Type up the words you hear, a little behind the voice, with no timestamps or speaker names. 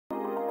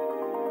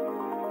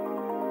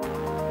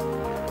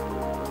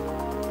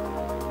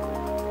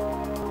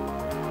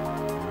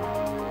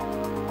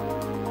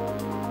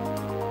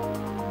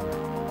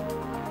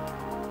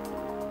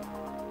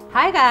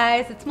Hi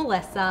guys, it's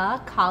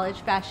Melissa, College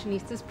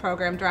Fashionistas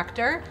Program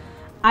Director.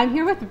 I'm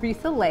here with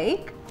Reesa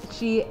Lake.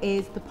 She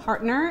is the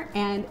partner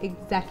and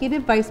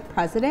executive vice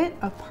president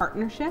of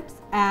partnerships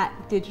at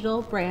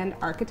Digital Brand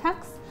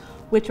Architects,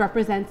 which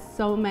represents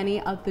so many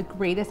of the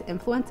greatest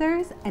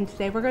influencers. And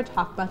today we're going to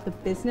talk about the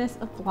business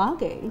of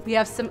blogging. We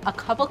have a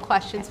couple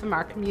questions from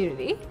our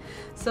community.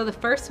 So the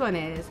first one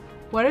is,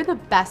 what are the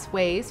best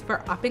ways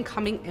for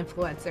up-and-coming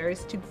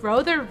influencers to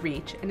grow their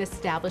reach and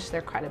establish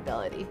their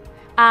credibility?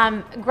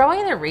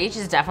 Growing their reach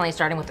is definitely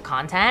starting with the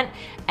content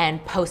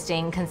and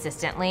posting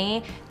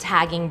consistently,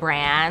 tagging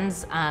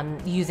brands,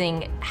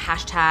 using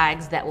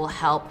hashtags that will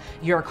help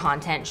your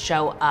content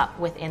show up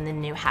within the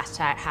new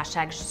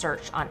hashtag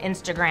search on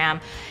Instagram,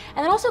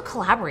 and then also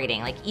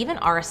collaborating. Like even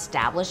our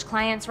established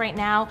clients right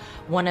now,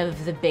 one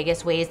of the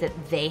biggest ways that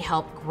they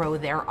help grow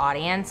their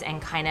audience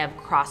and kind of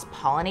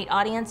cross-pollinate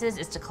audiences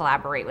is to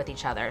collaborate with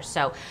each other.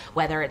 So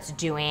whether it's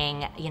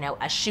doing,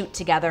 a shoot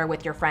together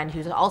with your friend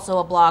who's also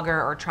a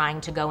blogger, or trying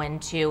to go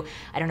into,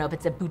 I don't know if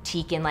it's a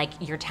boutique in like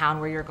your town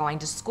where you're going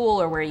to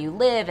school or where you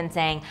live, and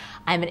saying,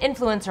 I'm an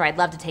influencer, I'd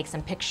love to take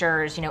some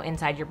pictures,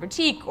 inside your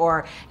boutique,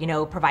 or,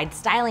 provide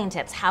styling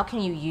tips. How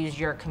can you use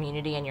your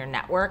community and your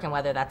network, and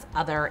whether that's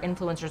other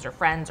influencers or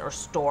friends or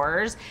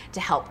stores,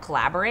 to help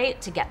collaborate,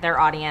 to get their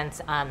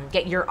audience,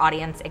 get your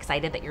audience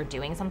excited that you're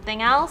doing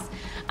something else,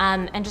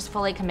 and just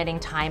fully committing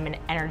time and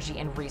energy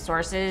and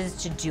resources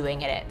to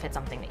doing it if it's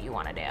something that you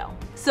want to do.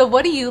 So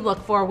what do you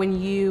look for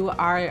when you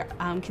are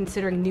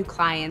considering new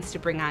clients to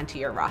bring onto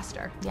your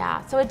roster?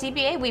 Yeah, so at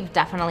DBA, we've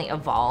definitely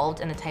evolved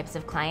in the types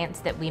of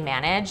clients that we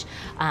manage.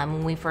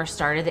 When we first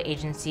started, the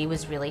agency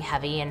was really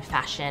heavy in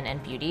fashion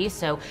and beauty.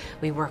 So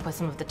we work with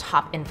some of the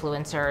top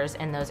influencers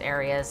in those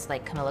areas,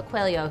 like Camila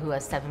Coelho, who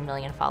has 7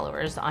 million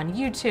followers on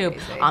YouTube,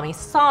 Ami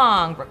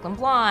Song, Brooklyn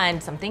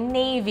Blonde, Something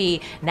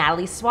Navy,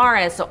 Natalie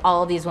Suarez. So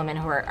all of these women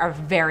who are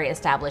very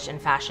established in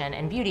fashion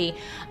and beauty.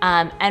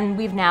 And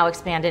we've now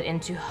expanded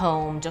into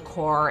home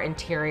decor,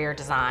 interior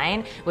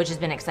design, which has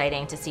been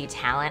exciting to see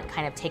talent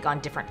kind of take on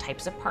different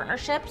types of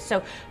partnerships.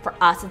 So for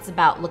us, it's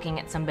about looking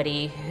at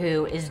somebody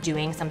who is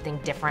doing something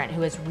different,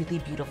 who has really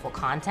beautiful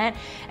content,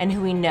 and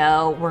who we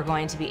know we're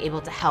going to be able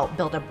to help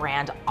build a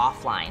brand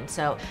offline.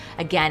 So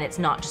again, it's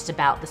not just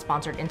about the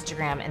sponsored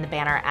Instagram and the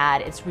banner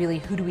ad, it's really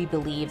who do we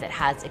believe that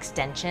has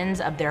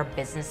extensions of their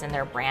business and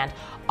their brand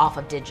off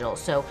of digital.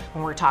 So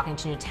when we're talking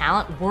to new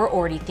talent, we're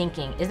already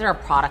thinking, is there a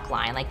product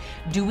line? Like,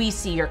 do we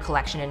see your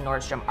collection in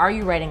Nordstrom? Are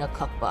you writing a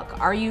cookbook?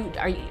 Are you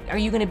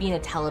going to be in a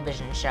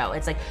television show?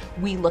 It's like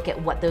we look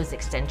at what those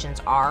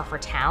extensions are for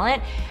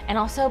talent, and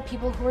also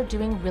people who are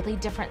doing really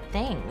different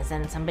things,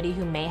 and somebody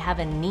who may have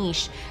a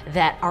niche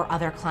that our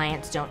other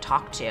clients don't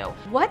talk to.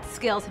 What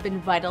skills have been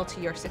vital to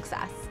your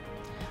success?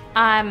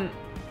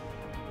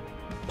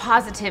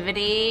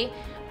 Positivity,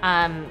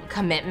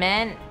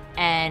 commitment,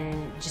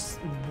 and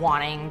just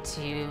wanting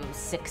to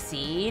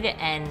succeed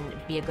and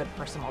be a good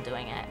person while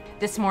doing it.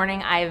 This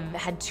morning I've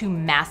had 2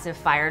 massive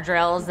fire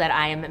drills that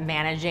I'm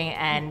managing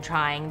and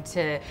trying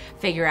to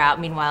figure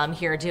out. Meanwhile, I'm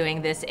here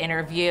doing this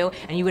interview,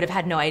 and you would have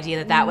had no idea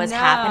that that was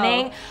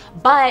happening.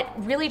 But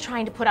really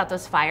trying to put out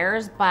those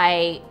fires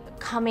by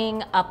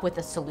coming up with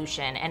a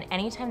solution. And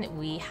anytime that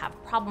we have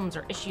problems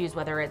or issues,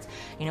 whether it's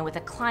with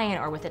a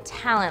client or with a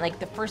talent, like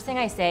the first thing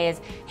I say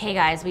is, hey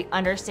guys, we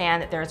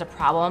understand that there's a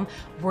problem.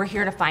 We're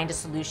here to find a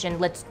solution.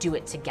 Let's do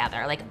it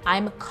together. Like,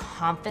 I'm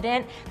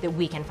confident that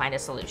we can find a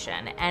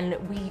solution, and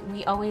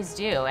we always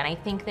do. And I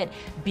think that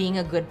being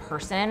a good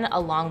person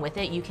along with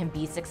it, you can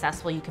be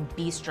successful, you can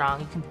be strong,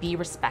 you can be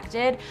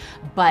respected,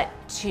 but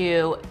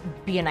to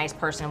be a nice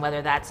person,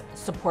 whether that's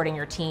supporting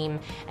your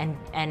team and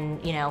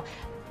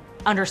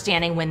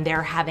understanding when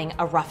they're having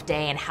a rough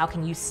day and how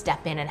can you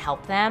step in and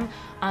help them,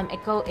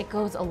 it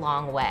goes a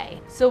long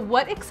way. So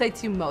what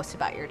excites you most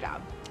about your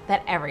job?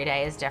 That every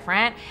day is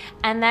different,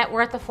 and that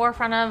we're at the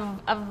forefront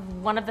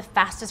of one of the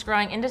fastest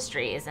growing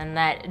industries, and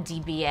that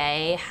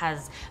DBA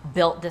has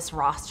built this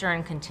roster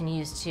and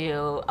continues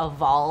to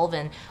evolve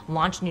and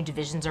launch new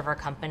divisions of our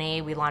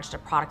company. We launched a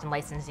product and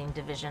licensing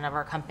division of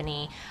our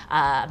company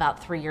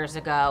about 3 years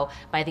ago.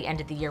 By the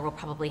end of the year, we'll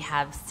probably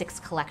have 6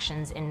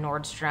 collections in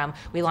Nordstrom.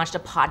 We launched a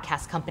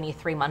podcast company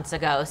 3 months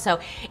ago. So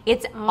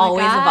it's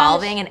always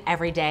evolving, and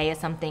every day is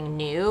something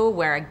new,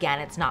 where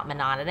again, it's not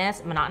monotonous,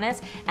 and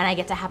I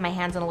get to have my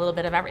hands on a little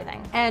bit of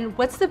everything. And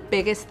what's the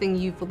biggest thing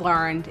you've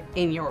learned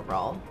in your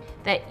role?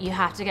 That you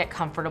have to get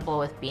comfortable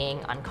with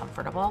being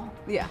uncomfortable.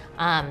 Yeah.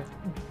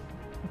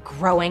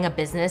 Growing a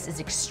business is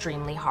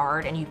extremely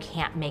hard, and you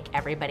can't make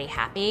everybody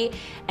happy,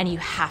 and you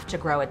have to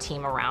grow a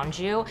team around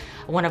you.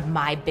 One of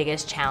my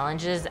biggest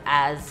challenges,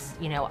 as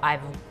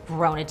I've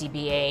grown a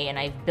DBA and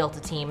I've built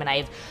a team and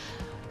I've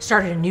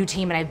started a new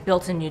team and I've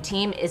built a new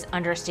team, is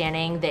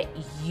understanding that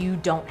you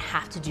don't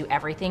have to do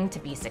everything to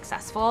be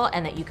successful,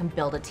 and that you can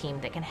build a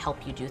team that can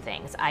help you do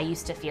things. I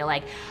used to feel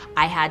like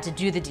I had to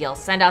do the deal,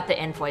 send out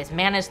the invoice,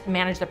 manage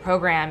the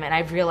program, and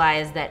I've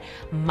realized that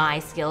my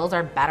skills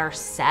are better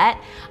set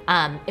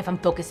if I'm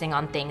focusing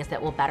on things that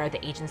will better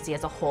the agency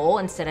as a whole,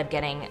 instead of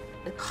getting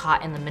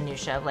caught in the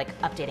minutia of like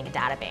updating a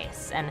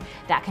database, and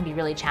that can be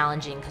really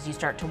challenging because you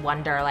start to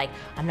wonder, like,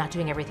 I'm not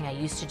doing everything I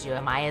used to do.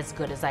 Am I as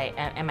good as I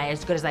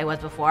was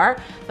before?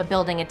 But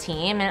building a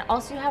team, and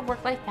also have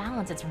work-life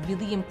balance. It's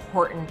really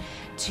important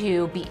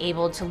to be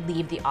able to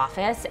leave the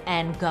office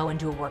and go and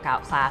do a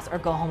workout class, or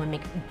go home and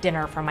make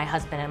dinner for my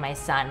husband and my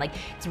son. Like,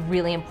 it's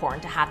really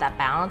important to have that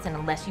balance, and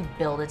unless you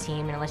build a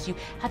team and unless you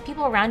have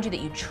people around you that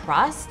you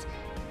trust,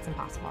 it's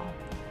impossible.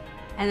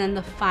 And then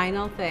the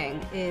final thing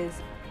is,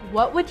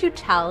 what would you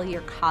tell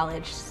your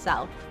college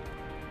self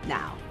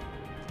now?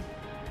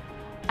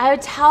 I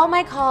would tell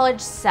my college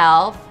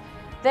self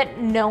that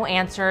no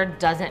answer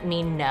doesn't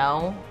mean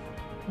no.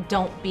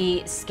 Don't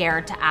be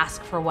scared to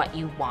ask for what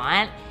you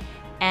want,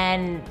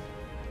 and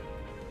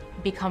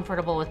be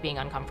comfortable with being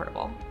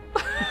uncomfortable.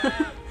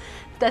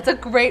 That's a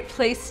great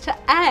place to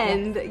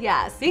end.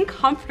 Yes, being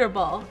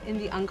comfortable in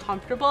the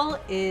uncomfortable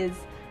is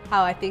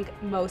how I think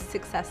most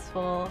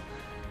successful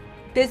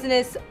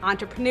business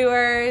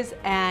entrepreneurs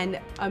and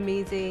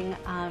amazing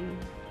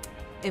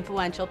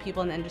influential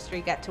people in the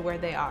industry get to where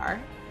they are.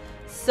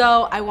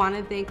 So I want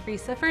to thank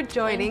Reesa for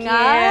joining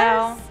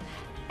us.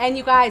 And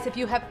you guys, if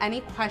you have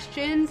any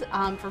questions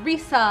for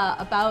Reesa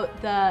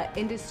about the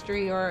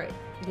industry, or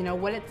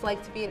what it's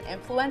like to be an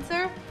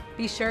influencer,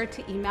 be sure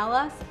to email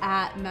us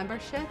at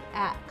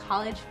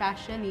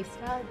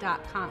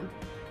membership@collegefashionista.com.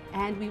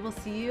 And we will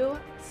see you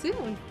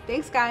soon.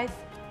 Thanks, guys.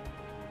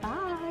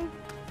 Bye.